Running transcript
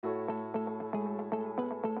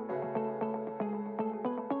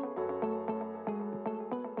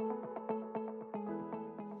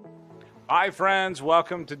Hi, friends.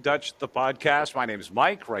 Welcome to Dutch the Podcast. My name is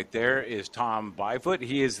Mike. Right there is Tom Byfoot.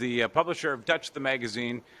 He is the publisher of Dutch the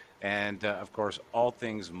Magazine and, of course, all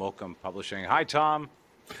things Mokum Publishing. Hi, Tom.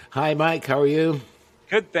 Hi, Mike. How are you?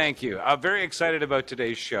 Good, thank you. Very excited about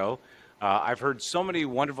today's show. I've heard so many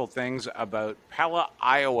wonderful things about Pella,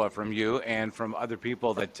 Iowa from you and from other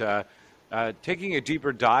people that taking a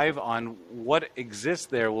deeper dive on what exists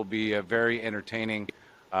there will be very entertaining,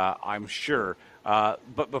 I'm sure.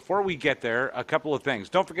 But before we get there, a couple of things.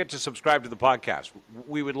 Don't forget to subscribe to the podcast.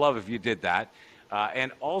 We would love if you did that.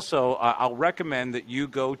 And also, I'll recommend that you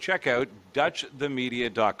go check out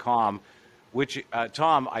DutchTheMedia.com, which,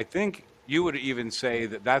 Tom, I think you would even say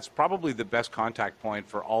that that's probably the best contact point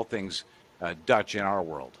for all things Dutch in our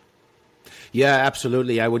world. Yeah,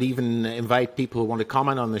 absolutely. I would even invite people who want to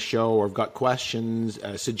comment on the show or have got questions,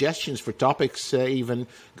 suggestions for topics even,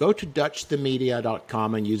 go to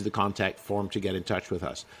DutchTheMedia.com and use the contact form to get in touch with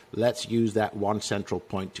us. Let's use that one central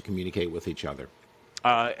point to communicate with each other.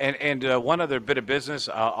 And one other bit of business,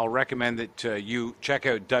 I'll recommend that you check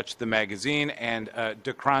out Dutch the Magazine and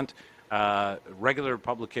De Krant, regular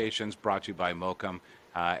publications brought to you by Mokum.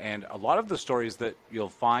 And a lot of the stories that you'll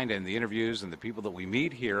find in the interviews and the people that we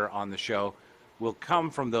meet here on the show will come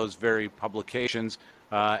from those very publications.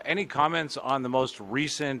 Any comments on the most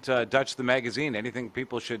recent Dutch the Magazine? Anything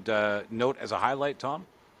people should note as a highlight, Tom?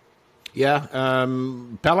 Yeah,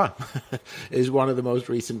 Pella is one of the most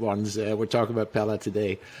recent ones. We're talking about Pella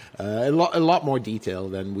today. A lot more detail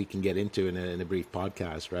than we can get into in a brief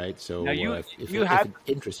podcast, right? So now if it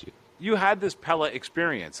interests you. You had this Pella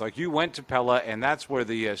experience. Like, you went to Pella, and that's where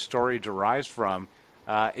the story derives from.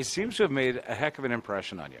 It seems to have made a heck of an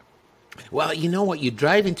impression on you. Well, you know what? You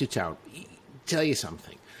drive into town. Tell you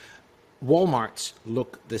something. Walmarts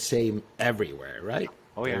look the same everywhere, right?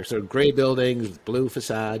 Oh, yeah. They're sort of gray buildings, blue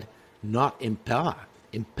facade. Not in Pella.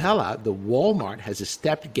 In Pella, the Walmart has a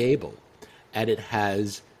stepped gable, and it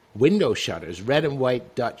has window shutters, red and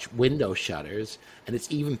white Dutch window shutters, and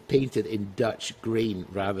it's even painted in Dutch green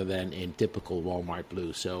rather than in typical Walmart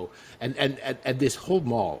blue. So, and this whole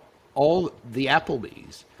mall, all the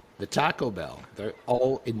Applebee's, the Taco Bell, they're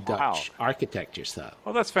all in Dutch architecture style.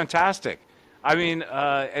 Oh, that's fantastic. I mean,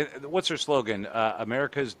 what's their slogan?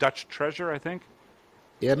 America's Dutch treasure, I think?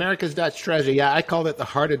 Yeah, America's Dutch treasure. Yeah, I call it the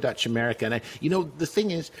heart of Dutch America. And, the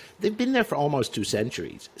thing is, they've been there for almost 2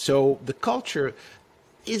 centuries. So the culture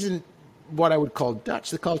isn't what I would call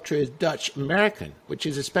Dutch. The culture is Dutch American, which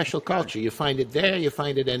is a special culture. You find it there. You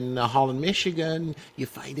find it in Holland, Michigan. You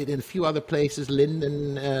find it in a few other places.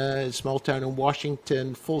 Linden, a small town in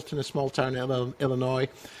Washington. Fulton, a small town in Illinois.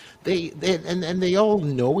 They all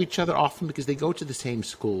know each other often because they go to the same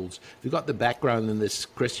schools. They've got the background in this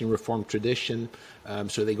Christian Reformed tradition.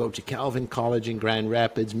 So they go to Calvin College in Grand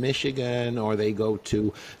Rapids, Michigan, or they go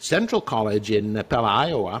to Central College in Pella,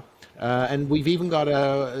 Iowa. And we've even got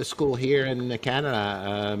a school here in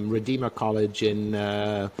Canada, Redeemer College in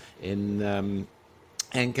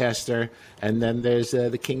Ancaster, and then there's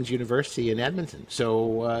the King's University in Edmonton.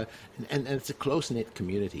 So, and it's a close-knit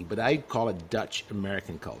community, but I call it Dutch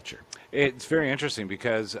American culture. It's very interesting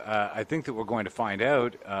because I think that we're going to find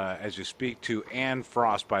out as you speak to Anne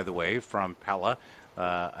Frost, by the way, from Pella,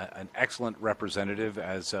 an excellent representative,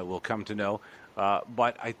 as we'll come to know.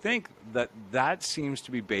 But I think that seems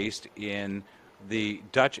to be based in the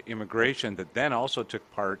Dutch immigration that then also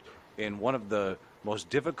took part in one of the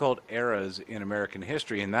most difficult eras in American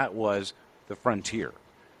history, and that was the frontier.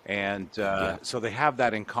 And so they have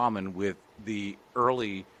that in common with the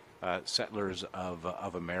early settlers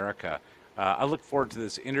of America. I look forward to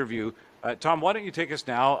this interview. Tom, why don't you take us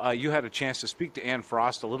now? You had a chance to speak to Anne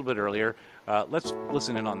Frost a little bit earlier. Let's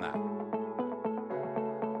listen in on that.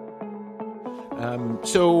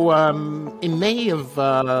 In May of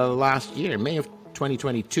last year, May of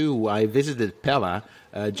 2022, I visited Pella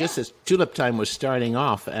just as Tulip time was starting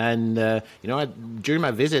off. And, during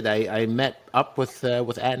my visit, I met up with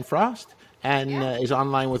Anne Frost. And is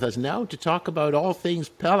online with us now to talk about all things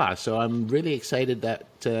Pella. So I'm really excited that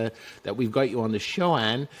we've got you on the show,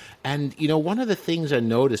 Anne. And, one of the things I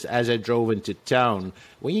noticed as I drove into town,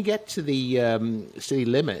 when you get to the city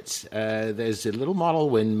limits, there's a little model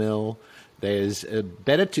windmill. There's a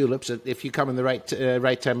bed of tulips if you come in the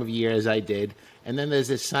right time of year, as I did. And then there's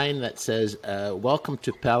a sign that says, welcome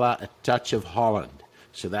to Pella, a touch of Holland.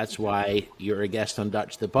 So that's why you're a guest on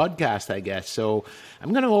Dutch the Podcast, I guess. So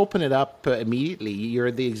I'm going to open it up immediately.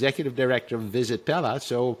 You're the executive director of Visit Pella.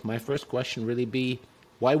 So my first question really be,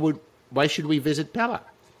 why should we visit Pella?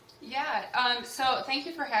 Yeah, so thank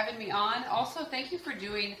you for having me on. Also, thank you for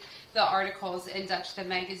doing the articles in Dutch the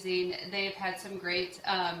Magazine. They've had some great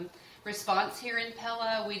response here in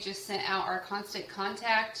Pella. We just sent out our constant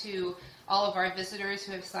contact to all of our visitors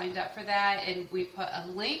who have signed up for that, and we put a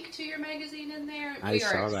link to your magazine in there. I We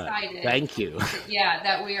are saw that. excited. Thank you. Yeah,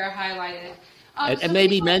 that we are highlighted. And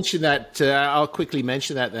maybe mention that, I'll quickly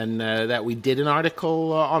mention that then, that we did an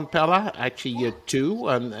article on Pella, actually two,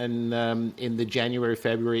 and in the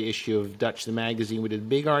January-February issue of Dutch the Magazine, we did a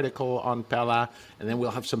big article on Pella, and then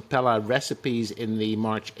we'll have some Pella recipes in the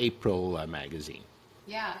March-April magazine.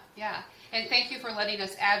 Yeah, yeah. And thank you for letting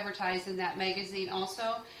us advertise in that magazine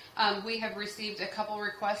also. We have received a couple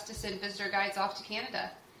requests to send visitor guides off to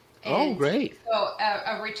Canada. Oh, great. So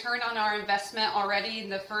a return on our investment already in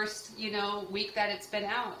the first, week that it's been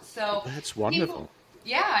out. So that's wonderful.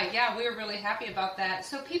 Yeah, we were really happy about that.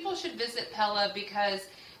 So people should visit Pella because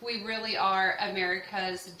we really are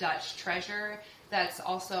America's Dutch treasure. That's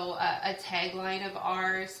also a tagline of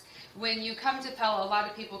ours. When you come to Pella, a lot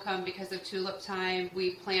of people come because of tulip time.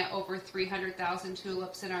 We plant over 300,000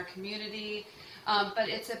 tulips in our community. But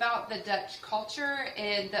it's about the Dutch culture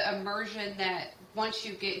and the immersion that once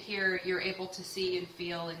you get here, you're able to see and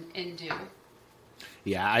feel and do.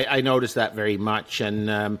 Yeah, I noticed that very much.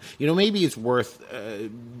 And, maybe it's worth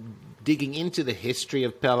digging into the history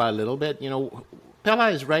of Pella a little bit. Pella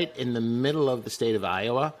is right in the middle of the state of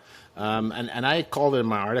Iowa. And I called it in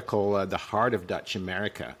my article the heart of Dutch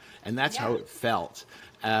America. And that's how it felt.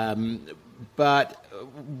 But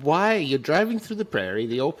why you're driving through the prairie,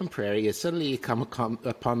 the open prairie, and suddenly you come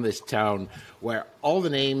upon this town where all the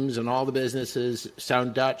names and all the businesses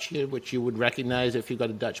sound Dutch, which you would recognize if you've got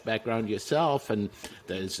a Dutch background yourself. And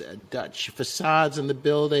there's Dutch facades in the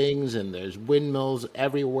buildings, and there's windmills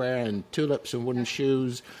everywhere, and tulips and wooden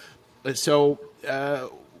shoes. So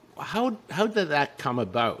how did that come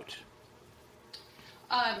about?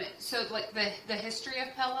 So like the history of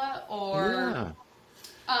Pella, or... Yeah.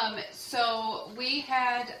 So we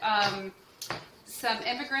had some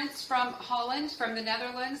immigrants from Holland, from the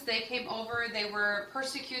Netherlands. They came over. They were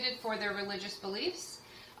persecuted for their religious beliefs.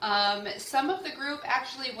 Some of the group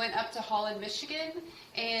actually went up to Holland, Michigan,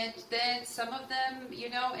 and then some of them,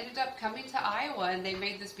 ended up coming to Iowa, and they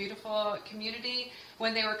made this beautiful community.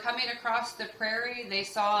 When they were coming across the prairie, they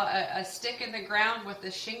saw a stick in the ground with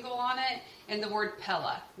a shingle on it, and the word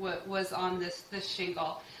Pella was on this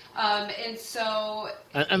shingle.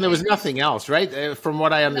 And there was nothing else, right? From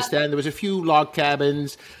what I understand, there was a few log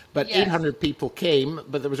cabins, but 800 people came,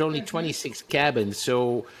 but there was only 26 cabins.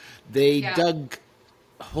 So they dug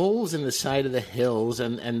holes in the side of the hills,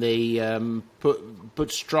 and they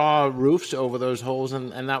put straw roofs over those holes,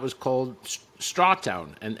 and that was called Straw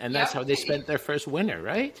Town. And that's how they spent their first winter,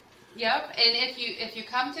 right? Yep, and if you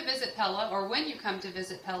come to visit Pella, or when you come to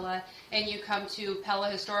visit Pella, and you come to Pella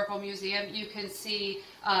Historical Museum, you can see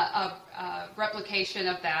a replication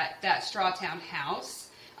of that Straw Town house.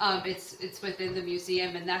 It's within the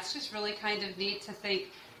museum, and that's just really kind of neat to think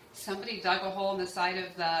somebody dug a hole in the side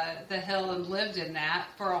of the hill and lived in that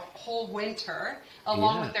for a whole winter,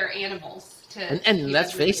 along with their animals. And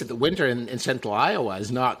let's face it, the winter in central Iowa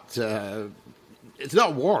is not... it's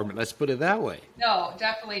not warm, let's put it that way. No,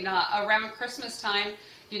 definitely not. Around Christmas time,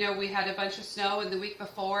 we had a bunch of snow, and the week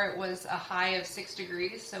before it was a high of 6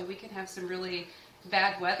 degrees, so we can have some really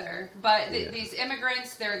bad weather. But these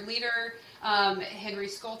immigrants, their leader, Henry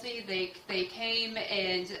Schulte, they came,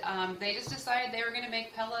 and they just decided they were going to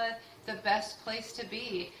make Pella the best place to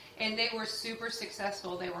be. And they were super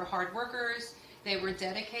successful. They were hard workers. They were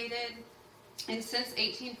dedicated. And since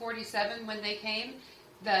 1847, when they came,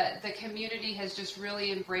 the community has just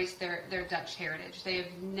really embraced their Dutch heritage. They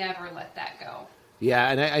have never let that go.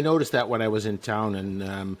 Yeah, and I noticed that when I was in town,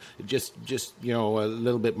 and just a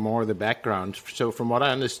little bit more of the background. So from what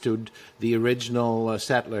I understood, the original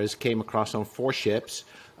settlers came across on 4 ships,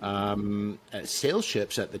 sail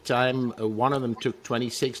ships at the time. One of them took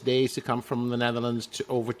 26 days to come from the Netherlands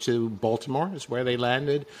over to Baltimore, is where they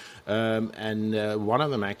landed, and one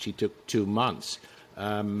of them actually took 2 months.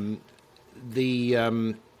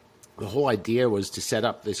 The whole idea was to set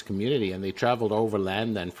up this community, and they traveled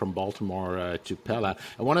overland then from Baltimore to Pella.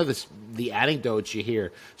 And one of the anecdotes you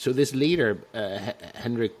hear, so this leader,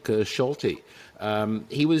 Henrik Schulte,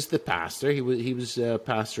 he was the pastor. He was a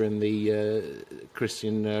pastor in the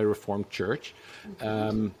Christian Reformed Church,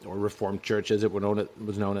 or Reformed Church as it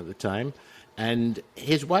was known at the time. And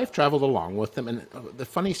his wife traveled along with them. And the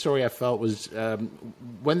funny story I felt was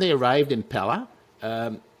when they arrived in Pella,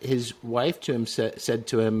 his wife to him said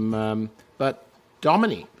to him, but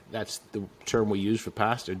Domini, that's the term we use for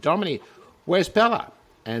pastor, Domini, where's Pella?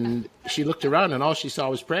 And she looked around, and all she saw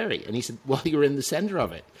was prairie. And he said, well, you're in the center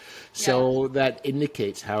of it. So that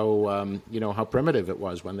indicates how, how primitive it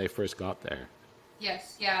was when they first got there.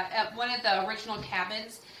 Yes, yeah. At one of the original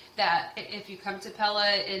cabins that, if you come to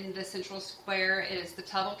Pella in the central square, is the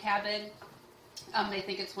Tuttle cabin. They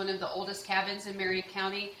think it's one of the oldest cabins in Marion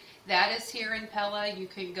County. That is here in Pella. You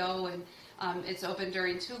can go and it's open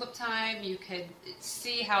during tulip time. You could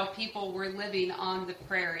see how people were living on the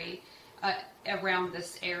prairie around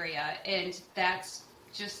this area, and that's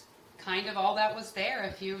just kind of all that was there.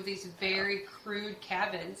 A few of these very crude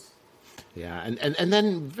cabins. Yeah, and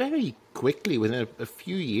then very quickly, within a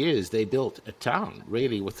few years, they built a town,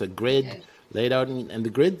 really, with a grid Good. laid out. And the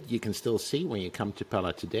grid you can still see when you come to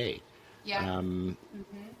Pella today. Yeah.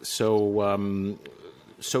 So,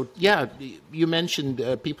 so yeah, you mentioned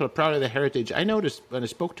people are proud of their heritage. I noticed when I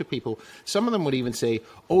spoke to people, some of them would even say,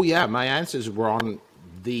 "Oh yeah, my ancestors were on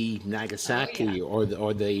the Oh yeah. Nagasaki or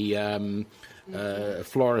the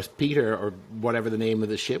Flores Peter or whatever the name of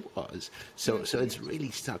the ship was." So it's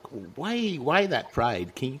really stuck. Why that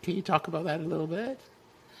pride? Can you talk about that a little bit?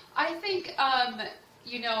 I think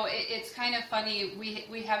it's kind of funny.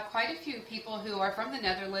 We have quite a few people who are from the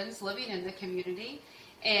Netherlands living in the community,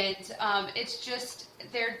 and it's just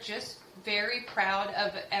they're just very proud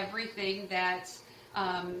of everything that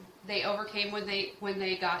they overcame when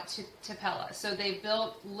they got to Pella. So they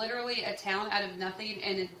built literally a town out of nothing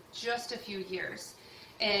in just a few years,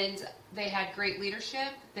 and they had great leadership.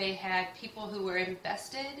 They had people who were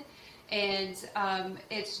invested, and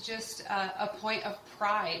it's just a point of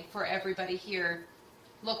pride for everybody here.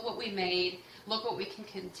 Look what we made. Look what we can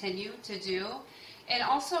continue to do. And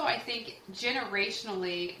also, I think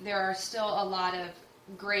generationally, there are still a lot of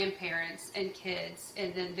grandparents and kids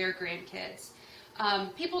and then their grandkids.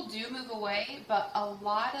 People do move away, but a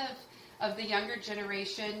lot of the younger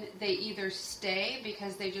generation, they either stay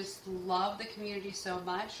because they just love the community so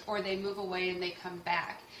much, or they move away and they come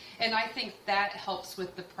back. And I think that helps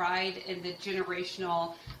with the pride and the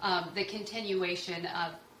generational, the continuation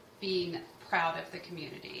of being proud of the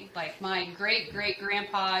community. Like my great great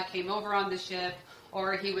grandpa came over on the ship,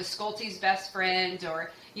 or he was Scholte's best friend,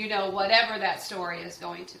 or whatever that story is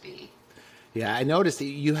going to be. Yeah, I noticed that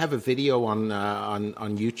you have a video on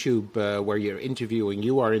YouTube where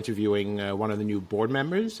you are interviewing one of the new board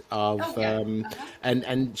members of, Oh yeah. Uh-huh.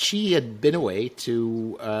 and she had been away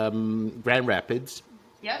to Grand Rapids,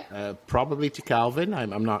 Yep. probably to Calvin.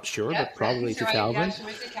 I'm not sure, but Yep. probably He's to right. Yeah, Calvin. she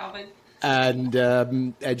went to Calvin.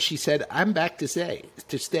 And she said, "I'm back to stay,"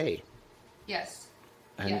 Yes.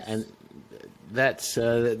 and Yes. that's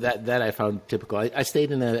that I found typical. I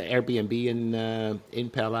stayed in an Airbnb in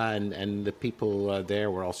Pella, and the people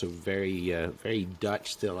there were also very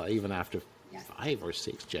Dutch still, even after Yeah. 5 or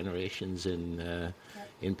 6 generations Yep.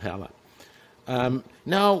 in Pella.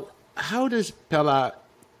 Now, how does Pella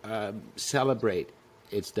celebrate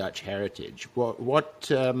its Dutch heritage?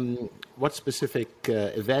 What specific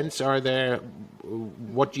events are there?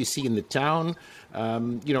 What do you see in the town?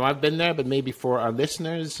 I've been there, but maybe for our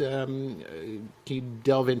listeners, can you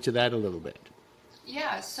delve into that a little bit?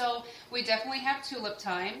 Yeah, so we definitely have tulip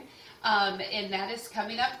time, and that is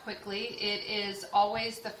coming up quickly. It is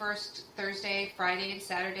always the first Thursday, Friday, and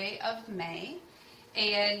Saturday of May.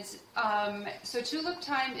 And so tulip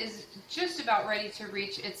time is just about ready to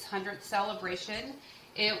reach its 100th celebration.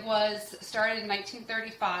 It was started in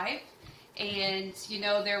 1935, and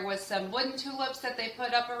there was some wooden tulips that they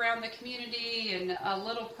put up around the community and a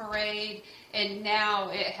little parade, and now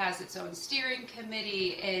it has its own steering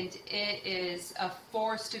committee, and it is a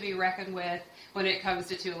force to be reckoned with when it comes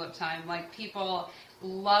to tulip time. Like, people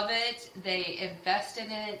love it, they invest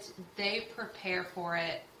in it, they prepare for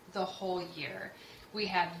it the whole year. We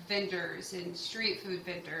have vendors and street food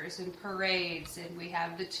vendors and parades, and we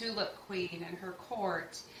have the Tulip Queen and her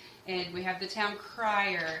court, and we have the town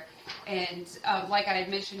crier, and like I had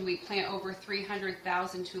mentioned, we plant over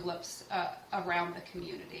 300,000 tulips around the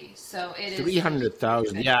community. So it is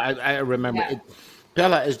 300,000. Yeah, I remember. Yeah.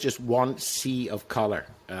 Pella is just one sea of color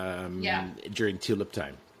Yeah. during tulip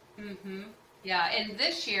time. Yeah, and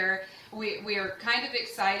this year we are kind of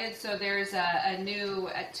excited. So there's a new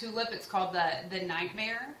tulip. It's called the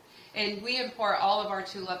Nightmare, and we import all of our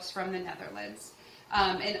tulips from the Netherlands.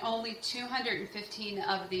 And only 215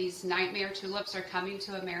 of these Nightmare tulips are coming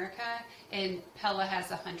to America, and Pella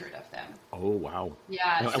has 100 of them. Oh wow!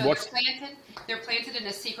 Yeah, And so what's they're planted in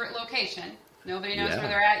a secret location. Nobody knows where yeah?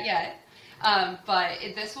 they're at yet. But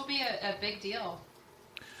this will be a big deal.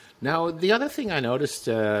 Now, the other thing I noticed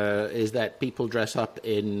is that people dress up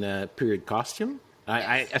in period costume.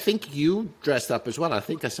 I Yes. think you dressed up as well. I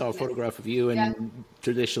think I saw a Yes. photograph of you Yeah. in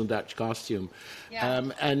traditional Dutch costume.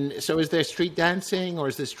 Yeah. And so is there street dancing or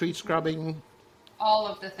is there street scrubbing? all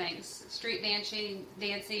of the things: street dancing,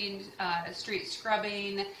 street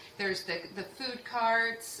scrubbing. There's the food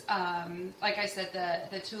carts. Like I said,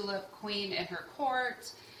 the Tulip Queen and her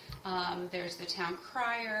court. There's the town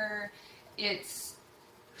crier. It's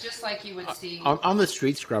just like you would see. On the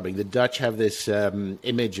street scrubbing, the Dutch have this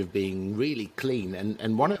image of being really clean.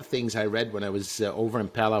 And one of the things I read when I was over in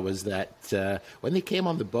Pella was that when they came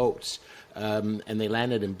on the boats and they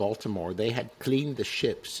landed in Baltimore, they had cleaned the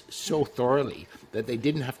ships so thoroughly that they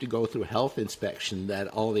didn't have to go through health inspection that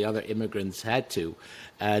all the other immigrants had to.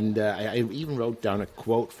 And I even wrote down a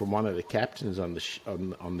quote from one of the captains on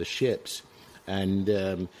the ships.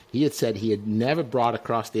 And he had said he had never brought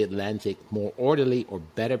across the Atlantic more orderly or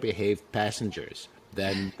better behaved passengers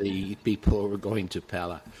than the people who were going to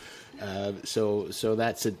Pella. So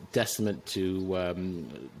that's a testament to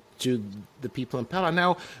the people in Pella.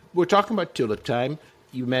 Now, we're talking about tulip time.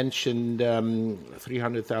 You mentioned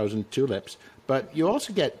 300,000 tulips, but you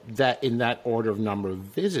also get that in that order of number of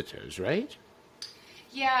visitors, right?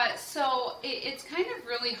 Yeah, so it's kind of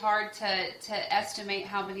really hard to estimate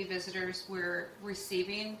how many visitors we're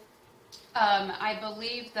receiving. I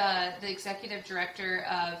believe the executive director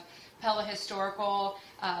of Pella Historical,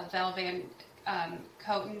 Val Van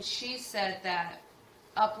Coten, she said that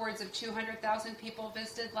upwards of 200,000 people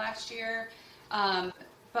visited last year.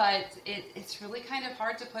 But it's really kind of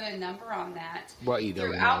hard to put a number on that. Well, you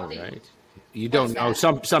don't know, right? You don't know.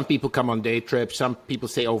 Some people come on day trips. Some people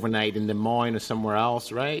stay overnight in Des Moines or somewhere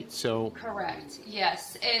else, right? So correct.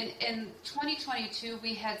 Yes. And in 2022,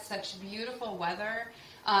 we had such beautiful weather.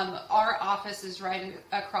 Our office is right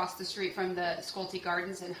across the street from the Schulte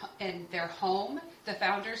Gardens and their home, the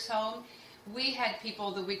founder's home. We had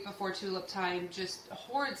people the week before tulip time, just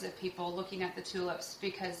hordes of people looking at the tulips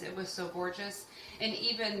because it was so gorgeous. And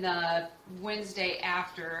even the Wednesday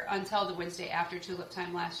after, until the Wednesday after tulip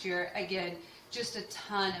time last year, again, just a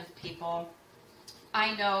ton of people.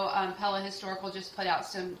 I know Pella Historical just put out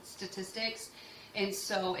some statistics. And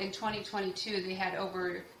so in 2022, they had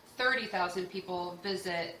over 30,000 people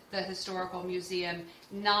visit the Historical Museum,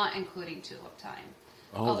 not including tulip time.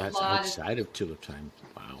 Oh, that's outside of tulip time.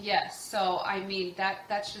 Wow. Yes. So, I mean,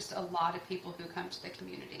 that's just a lot of people who come to the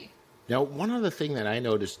community. Now, one other thing that I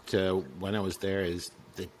noticed when I was there is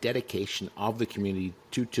the dedication of the community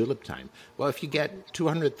to tulip time. Well, if you get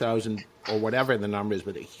 200,000 or whatever the number is,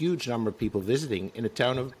 but a huge number of people visiting in a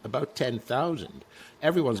town of about 10,000,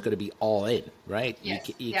 everyone's going to be all in, right?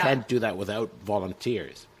 Yes. You can't do that without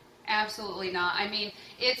volunteers. Absolutely not. I mean,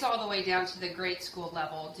 it's all the way down to the grade school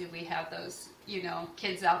level. Do we have those,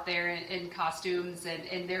 kids out there in costumes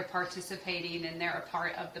and they're participating and they're a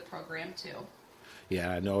part of the program too?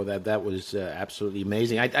 Yeah, no, that was absolutely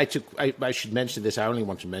amazing. I should mention this. I only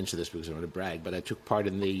want to mention this because I want to brag, but I took part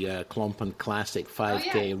in the Klompen Classic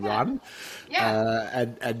 5K run. Yeah.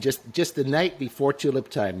 And just the night before tulip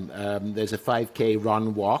time, there's a 5K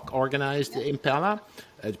run walk organized in Pella.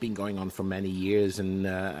 It's been going on for many years, and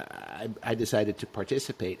I decided to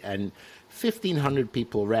participate. And 1,500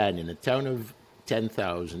 people ran in a town of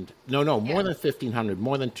 10,000. No, more than 1,500.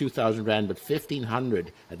 More than 2,000 ran, but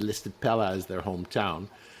 1,500 had listed Pella as their hometown.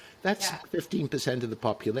 That's 15% of the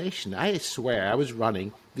population. I swear, I was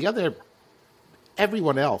running.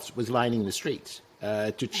 Everyone else was lining the streets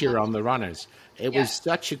to cheer on the runners. It was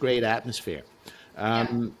such a great atmosphere.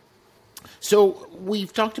 So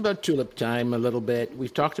we've talked about tulip time a little bit.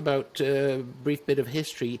 We've talked about a brief bit of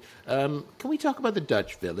history. Can we talk about the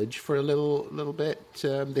Dutch village for a little bit?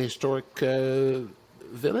 The historic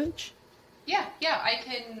village? Yeah, I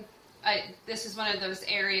can. This is one of those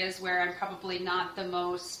areas where I'm probably not the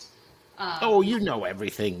most. You know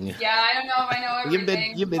everything. Yeah, I don't know if I know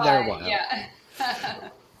everything. You've been there a while. Yeah.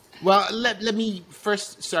 Well, let me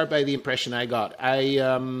first start by the impression I got.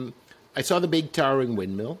 I saw the big towering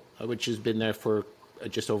windmill, which has been there for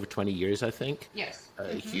just over 20 years, I think. Yes.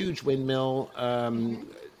 A huge windmill.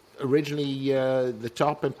 Originally, the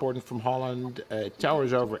top imported from Holland.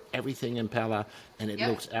 Towers over everything in Pella, and it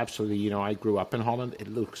looks absolutely, I grew up in Holland. It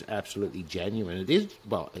looks absolutely genuine. It is,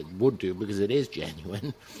 well, it would do because it is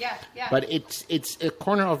genuine. Yeah. But it's a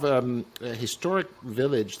corner of a historic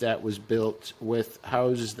village that was built with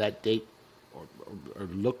houses that date or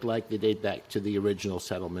look like they date back to the original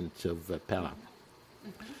settlement of Pella.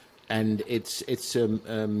 And it's a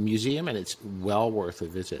museum, and it's well worth a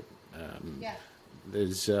visit.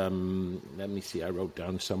 There's let me see. I wrote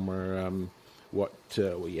down somewhere what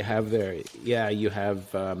you have there. Yeah, you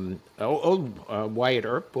have Wyatt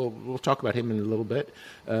Earp. We'll talk about him in a little bit.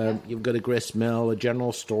 You've got a grist mill, a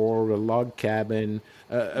general store, a log cabin,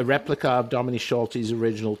 a replica of Dominic Schulte's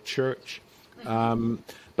original church.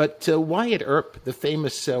 But Wyatt Earp, the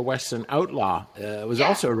famous Western outlaw, was Yeah.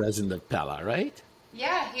 also a resident of Pella, right?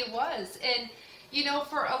 Yeah, he was. And,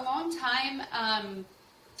 for a long time,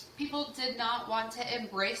 people did not want to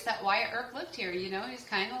embrace that Wyatt Earp lived here. He's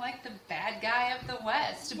kind of like the bad guy of the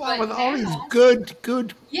West. Well, But with all these now, good,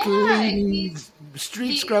 yeah, clean,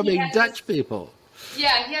 street he scrubbing had Dutch this, people.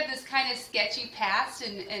 yeah, he had this kind of sketchy past,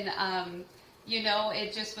 and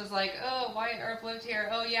it just was like, oh, Wyatt Earp lived here.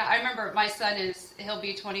 Oh, yeah. I remember my son he'll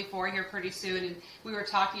be 24 here pretty soon, and we were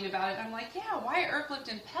talking about it. I'm like, yeah, Wyatt Earp lived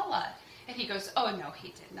in Pella. And he goes, oh, no, he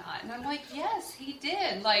did not. And I'm like, yes, he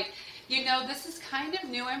did. Like, this is kind of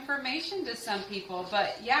new information to some people.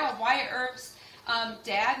 But, yeah, Wyatt Earp's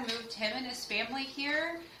dad moved him and his family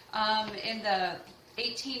here in the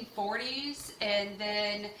 1840s, and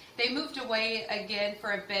then they moved away again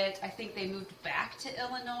for a bit. I think they moved back to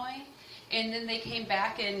Illinois, and then they came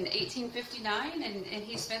back in 1859, and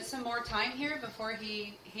he spent some more time here before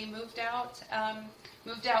he moved out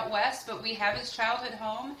west. But we have his childhood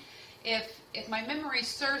home. If my memory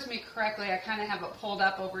serves me correctly, I kind of have it pulled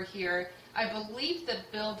up over here. I believe the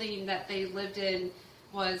building that they lived in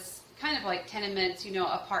was kind of like tenements,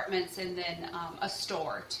 apartments, and then a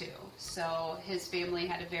store too. So his family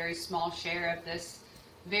had a very small share of this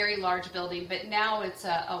very large building, but now it's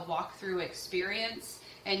a walkthrough experience,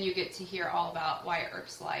 and you get to hear all about Wyatt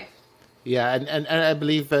Earp's life. Yeah, and I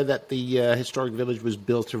believe that the historic village was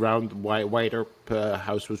built around Wyatt Earp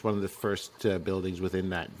House was one of the first buildings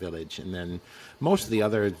within that village, and then most of the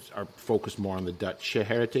others are focused more on the Dutch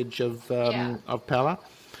heritage of Yeah. Pella.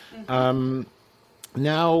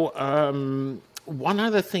 Now, one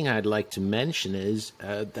other thing I'd like to mention is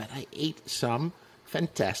that I ate some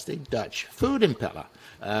fantastic Dutch food in Pella.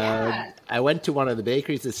 Yeah. I went to one of the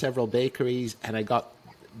bakeries, there's several bakeries, and I got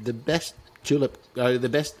the best the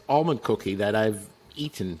best almond cookie that I've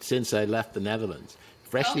eaten since I left the Netherlands.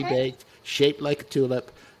 Freshly Okay. baked, shaped like a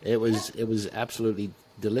tulip. It was absolutely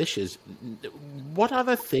delicious. What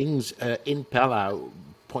other things in Pella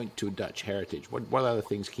point to Dutch heritage? What other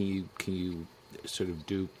things can you sort of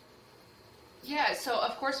do? Yeah, so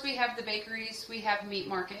of course we have the bakeries, we have meat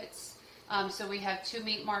markets. So we have two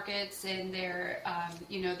meat markets, and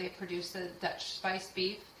they produce the Dutch spiced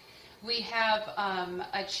beef. We have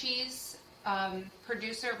a cheese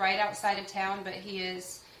producer right outside of town, but he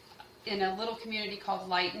is in a little community called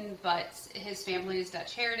Leighton, but his family is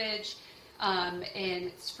Dutch heritage, and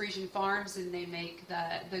it's Frisian Farms, and they make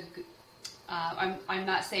I'm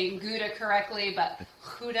not saying Gouda correctly, but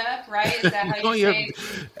Gouda, right? Is that how Oh, you say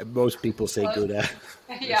most people say close? Gouda.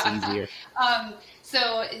 It's Yeah. easier.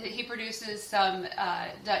 So he produces some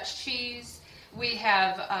Dutch cheese. We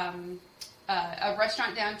have a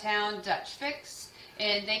restaurant downtown, Dutch Fix,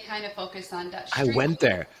 and they kind of focus on Dutch I street went food.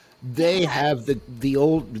 there. They Yeah. have the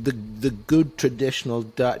good traditional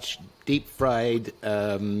Dutch deep fried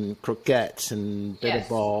croquettes and Yes.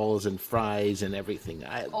 bitterballs and fries and everything.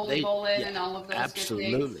 Olive and all of those good things.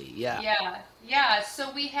 absolutely, yeah. Yeah. So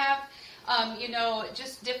we have,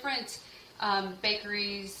 just different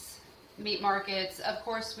bakeries, meat markets. Of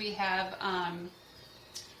course, we have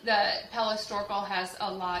the Pella Storkel has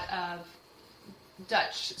a lot of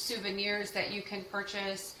Dutch souvenirs that you can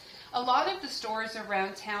purchase. A lot of the stores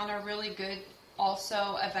around town are really good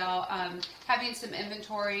also about having some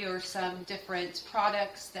inventory or some different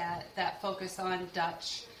products that focus on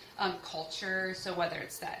Dutch culture. So whether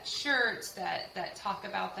it's that shirts that talk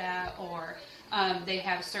about that, or they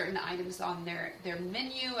have certain items on their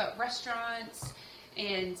menu at restaurants,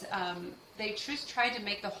 and they just try to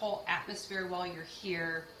make the whole atmosphere while you're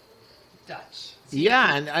here Dutch. So you Yeah,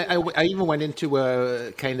 can and I even went into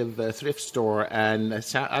a kind of a thrift store and I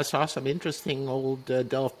saw some interesting old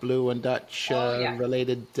Delft Blue and Dutch Oh yeah,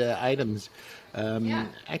 related items. yeah.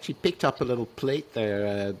 Actually picked up a little plate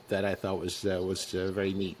there that I thought was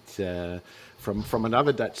very neat from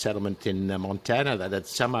another Dutch settlement in Montana that had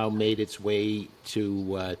somehow made its way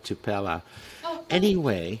to Pella. Oh, cool.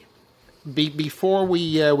 Anyway, before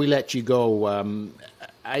we let you go,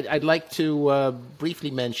 I'd like to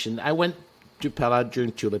briefly mention I went to Pella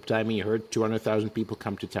during Tulip time, and you heard 200,000 people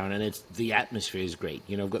come to town, and the atmosphere is great.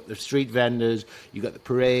 You've got the street vendors, you got the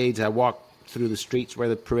parades. I walked through the streets where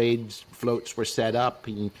the parades floats were set up,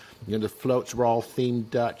 and the floats were all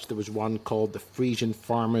themed Dutch. There was one called the Frisian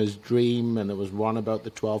Farmer's Dream, and there was one about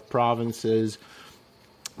the 12 provinces.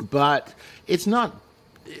 But it's not.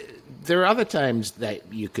 There are other times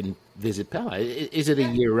that you can visit Pella. Is it a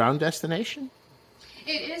Yeah. year-round destination?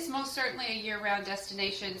 It is most certainly a year-round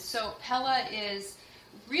destination. So Pella is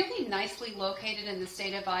really nicely located in the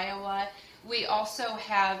state of Iowa. We also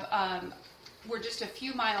have, we're just a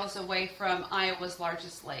few miles away from Iowa's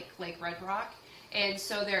largest lake, Lake Red Rock. And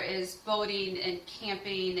so there is boating and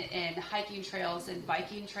camping and hiking trails and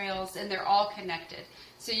biking trails, and they're all connected.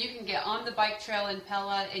 So you can get on the bike trail in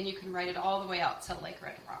Pella, and you can ride it all the way out to Lake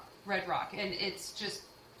Red Rock. And it's just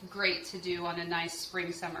great to do on a nice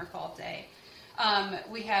spring, summer, fall day.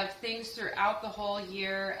 We have things throughout the whole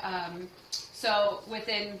year. So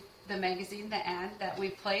within the magazine, the ad that we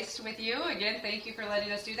placed with you, again, thank you for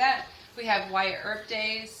letting us do that. We have Wyatt Earp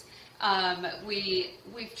Days.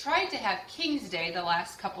 We've tried to have King's Day the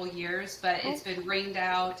last couple years, but it's been rained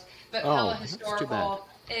out. But Pella Historical,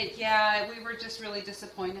 we were just really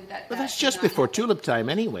disappointed that. But that's just before Tulip time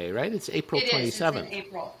anyway, right? It's April 27th. It's in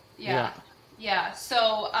April. Yeah.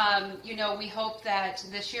 So, we hope that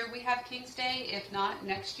this year we have King's Day. If not,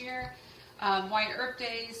 next year. Wyatt Earp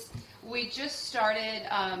Days. We just started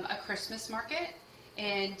a Christmas market,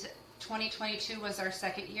 and 2022 was our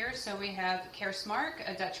second year. So we have Kersmark,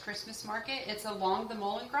 a Dutch Christmas market. It's along the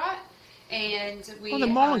Molengraat. And we the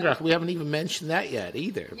Molengraat, we haven't even mentioned that yet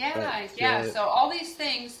either. So all these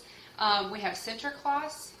things, we have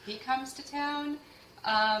Sinterklaas. He comes to town.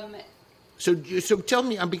 So tell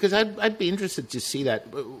me, because I'd be interested to see that.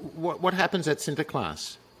 What happens at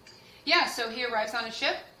Sinterklaas? Yeah, so he arrives on a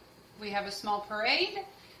ship. We have a small parade.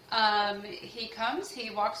 He comes. He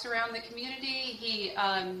walks around the community. He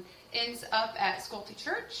ends up at Schulte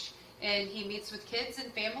Church, and he meets with kids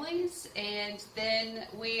and families. And then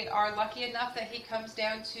we are lucky enough that he comes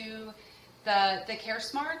down to the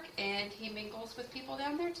Kersmark, and he mingles with people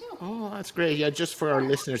down there too. Oh, that's great. Yeah, just for our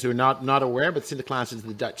listeners who are not aware, but Sinterklaas is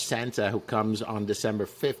the Dutch Santa who comes on December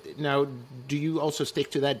 5th. Now, do you also stick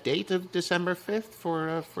to that date of December 5th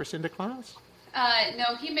for Sinterklaas?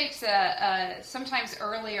 No, he makes a sometimes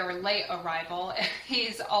early or late arrival.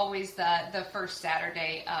 He's always the first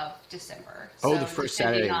Saturday of December. So the first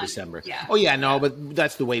Saturday of December. Yeah. Oh, yeah, no, but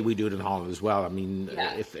that's the way we do it in Holland as well. I mean,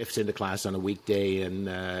 if Sinterklaas on a weekday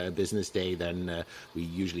and business day, then we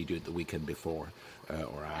usually do it the weekend before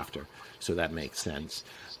or after. So that makes sense.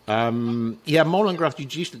 Molengraat, you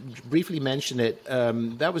just briefly mentioned it.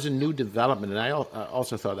 That was a new development, and I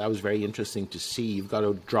also thought that was very interesting to see. You've got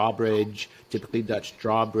a drawbridge, typically Dutch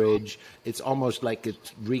drawbridge. It's almost like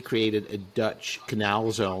it's recreated a Dutch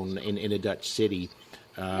canal zone in a Dutch city.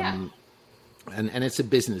 And it's a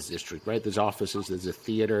business district, right? There's offices, there's a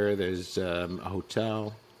theater, there's a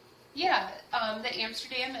hotel. Yeah, the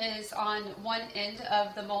Amsterdam is on one end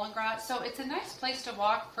of the Molengraat, so it's a nice place to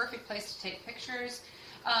walk, perfect place to take pictures.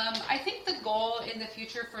 I think the goal in the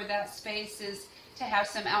future for that space is to have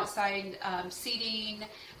some outside seating.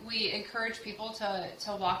 We encourage people to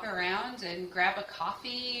walk around and grab a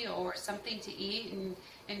coffee or something to eat and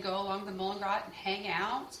go along the Molengraat and hang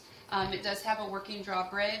out. It does have a working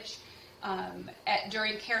drawbridge.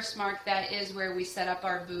 During Kersmark, that is where we set up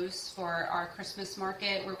our booths for our Christmas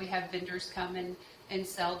market, where we have vendors come and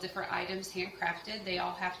sell different items handcrafted. They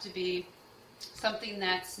all have to be something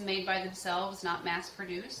that's made by themselves, not mass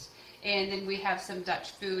produced. And then we have some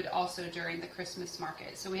Dutch food also during the Christmas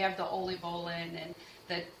market. So we have the oliebollen and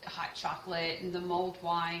the hot chocolate and the mulled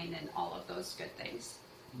wine and all of those good things.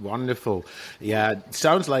 Wonderful. Yeah, it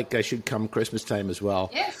sounds like I should come Christmas time as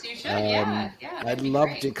well. Yes, you should. I'd love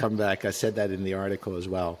to come back. I said that in the article as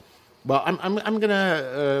well. Well, I'm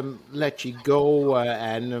gonna let you go,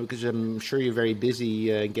 Anne, because I'm sure you're very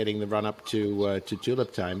busy getting the run up to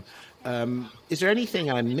Tulip time. Is there anything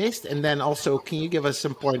I missed? And then also, can you give us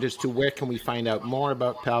some pointers to where can we find out more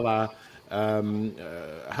about Pella?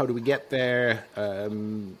 How do we get there?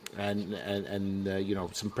 And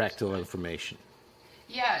some practical information.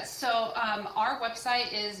 Yeah, so our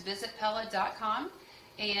website is visitpella.com,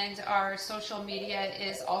 and our social media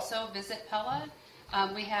is also Visit Pella.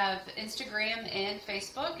 We have Instagram and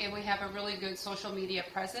Facebook, and we have a really good social media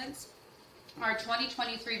presence. Our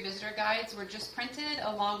 2023 visitor guides were just printed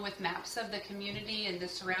along with maps of the community and the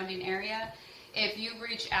surrounding area. If you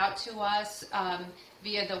reach out to us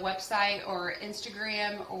via the website or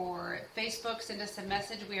Instagram or Facebook, send us a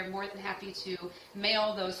message. We are more than happy to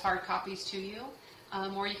mail those hard copies to you.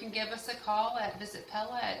 Or you can give us a call at Visit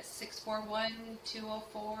Pella at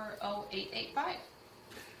 641-204-0885.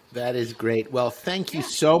 That is great. Well, thank you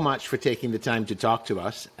so much for taking the time to talk to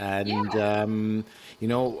us. And,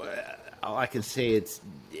 all I can say it's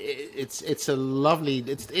a lovely,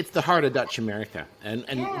 it's the heart of Dutch America. And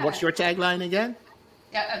what's your tagline again?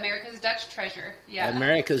 Yeah, America's Dutch treasure. Yeah.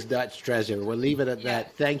 America's Dutch treasure. We'll leave it at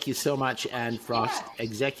that. Thank you so much, Anne Frost,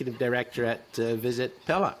 Executive Director at Visit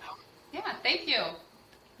Pella. Yeah, thank you.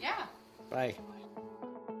 Yeah. Bye.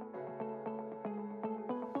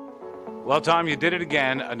 Well, Tom, you did it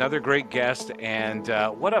again. Another great guest, and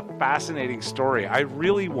what a fascinating story. I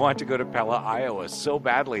really want to go to Pella, Iowa so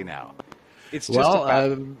badly now. It's just a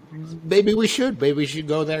Well, maybe we should. Maybe we should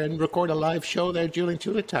go there and record a live show there during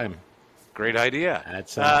tulip time great idea. at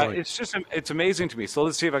some point. It's amazing to me. So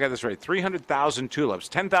let's see if I got this right. 300,000 tulips,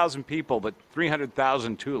 10,000 people, but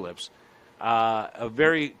 300,000 tulips. A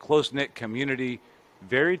very close knit community,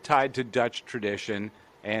 very tied to Dutch tradition,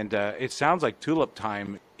 and it sounds like tulip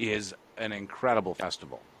time is an incredible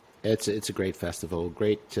festival. It's a great festival,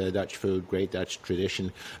 great Dutch food, great Dutch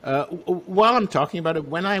tradition. While I'm talking about it,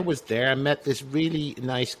 when I was there, I met this really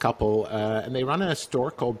nice couple, and they run a store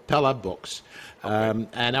called Pella Books.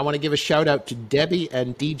 And I want to give a shout out to Debbie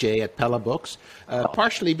and DJ at Pella Books,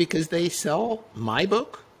 partially because they sell my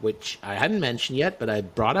book, which I hadn't mentioned yet, but I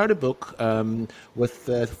brought out a book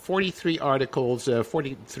with 43 articles,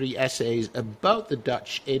 43 essays about the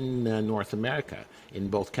Dutch in North America, in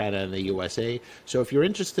both Canada and the USA. So if you're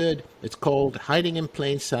interested, it's called Hiding in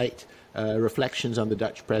Plain Sight, Reflections on the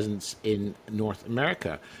Dutch Presence in North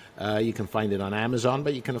America. You can find it on Amazon,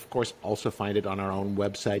 but you can, of course, also find it on our own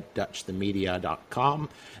website, DutchTheMedia.com,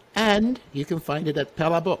 and you can find it at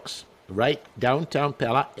Pella Books. Right downtown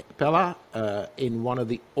Pella, in one of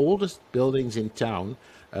the oldest buildings in town,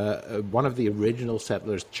 one of the original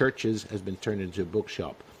settlers' churches has been turned into a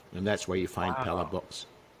bookshop, and that's where you find Pella Books.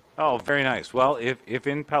 Oh, very nice. Well, if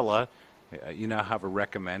in Pella, you now have a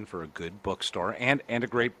recommend for a good bookstore and a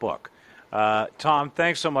great book. Tom,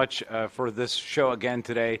 thanks so much for this show again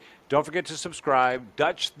today. Don't forget to subscribe,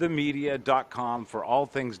 DutchTheMedia.com for all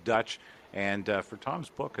things Dutch, and for Tom's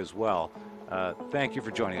book as well. Thank you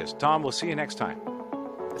for joining us. Tom, we'll see you next time.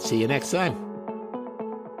 See you next time.